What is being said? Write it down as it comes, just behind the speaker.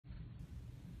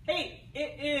Hey,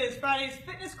 it is Friday's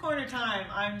Fitness Corner time.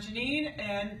 I'm Jeannine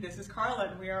and this is Carla,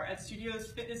 and we are at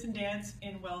Studios Fitness and Dance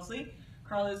in Wellesley.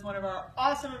 Carla is one of our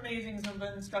awesome, amazing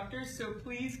Zumba instructors, so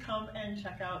please come and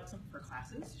check out some of her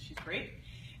classes. She's great.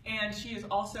 And she is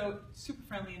also super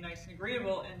friendly and nice and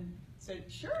agreeable and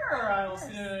said, sure, I'll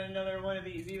sit in another one of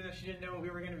these, even though she didn't know what we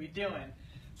were going to be doing.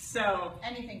 So,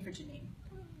 anything for Jeannine.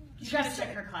 You gotta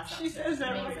check her class out. She says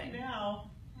that right now.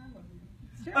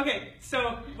 Okay,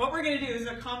 so what we're going to do is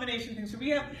a combination thing. So we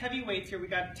have heavy weights here. We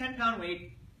got a 10-pound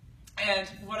weight. And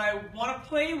what I want to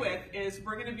play with is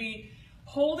we're going to be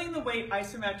holding the weight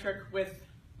isometric with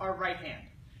our right hand.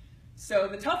 So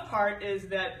the tough part is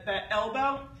that that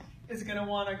elbow is going to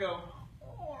want to go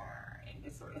and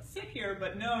just sort of sit here,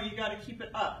 but no, you got to keep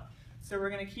it up. So we're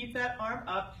going to keep that arm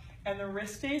up and the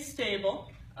wrist stays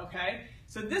stable, okay?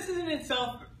 So this is in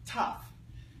itself tough.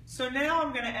 So now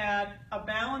I'm going to add a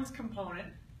balance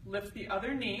component, lift the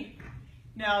other knee.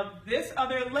 Now this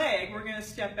other leg, we're going to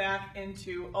step back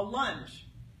into a lunge,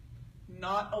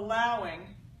 not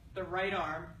allowing the right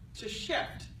arm to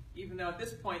shift, even though at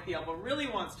this point the elbow really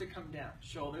wants to come down.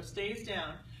 Shoulder stays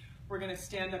down. We're going to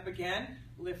stand up again,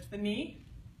 lift the knee.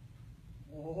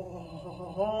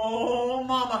 Oh,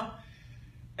 mama.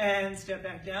 And step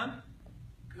back down.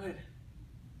 Good.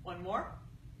 One more.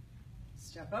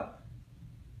 Step up.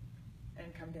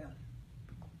 And come down.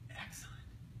 Excellent.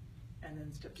 And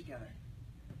then step together.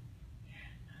 Yeah,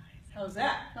 nice. How's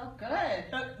that? Oh, good.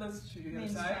 Let's do the other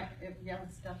side. Yeah,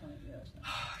 let's definitely do the other side.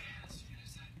 Oh, yeah, let's do the other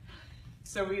side.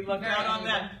 So we look out on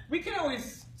that. We can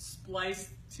always splice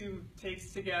two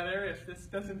takes together if this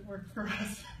doesn't work for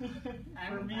us.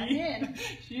 I'm in.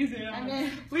 She's in. I'm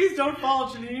in. Please don't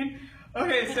fall, Jeannine.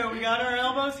 Okay, so we got our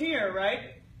elbows here,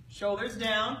 right? Shoulders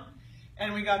down.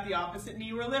 And we got the opposite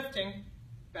knee we're lifting.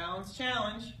 Balance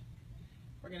challenge.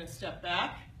 We're going to step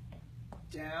back,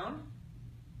 down,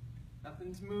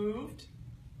 nothing's moved,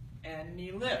 and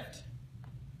knee lift.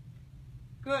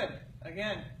 Good.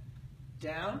 Again,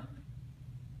 down,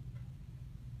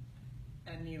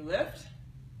 and knee lift.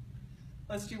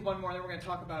 Let's do one more, then we're going to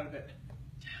talk about it a bit.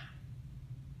 Down,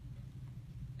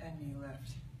 and knee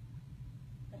lift,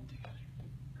 and together.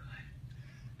 Good.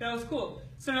 That was cool.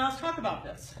 So now let's talk about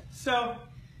this. So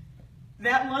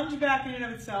that lunge back in and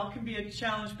of itself can be a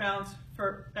challenge bounce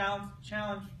for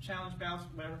challenge bounce,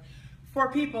 whatever,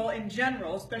 for people in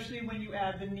general, especially when you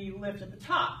add the knee lift at the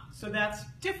top. So that's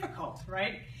difficult,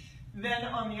 right? Then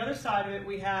on the other side of it,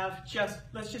 we have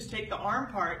let's just take the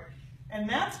arm part, and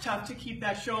that's tough to keep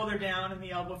that shoulder down and the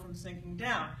elbow from sinking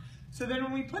down. So then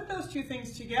when we put those two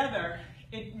things together,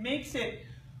 it makes it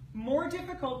more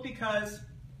difficult because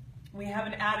we have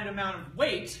an added amount of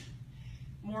weight,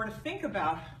 more to think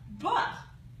about. But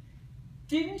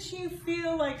didn't you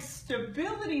feel like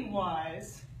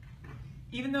stability-wise,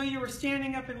 even though you were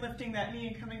standing up and lifting that knee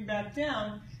and coming back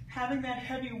down, having that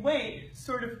heavy weight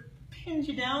sort of pins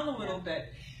you down a little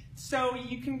bit? So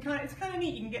you can it's kind of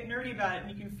neat. You can get nerdy about it,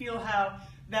 and you can feel how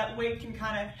that weight can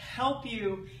kind of help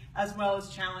you as well as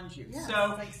challenge you. Yeah,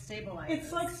 so it's like stabilizes.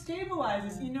 It's like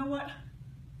stabilizes. Yeah. You know what?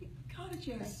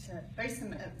 It's very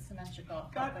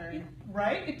symmetrical.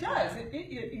 Right? It does.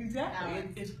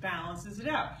 Exactly. It balances it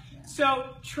out. Yeah.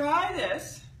 So try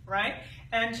this, right?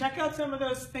 And check out some of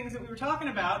those things that we were talking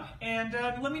about, and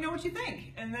let me know what you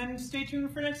think. And then stay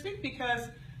tuned for next week because,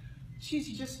 geez,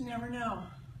 you just never know.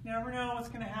 Never know what's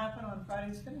going to happen on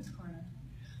Friday's Fitness Corner.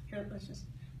 Here, let's just.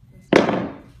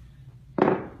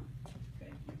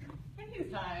 Thank you,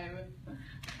 time.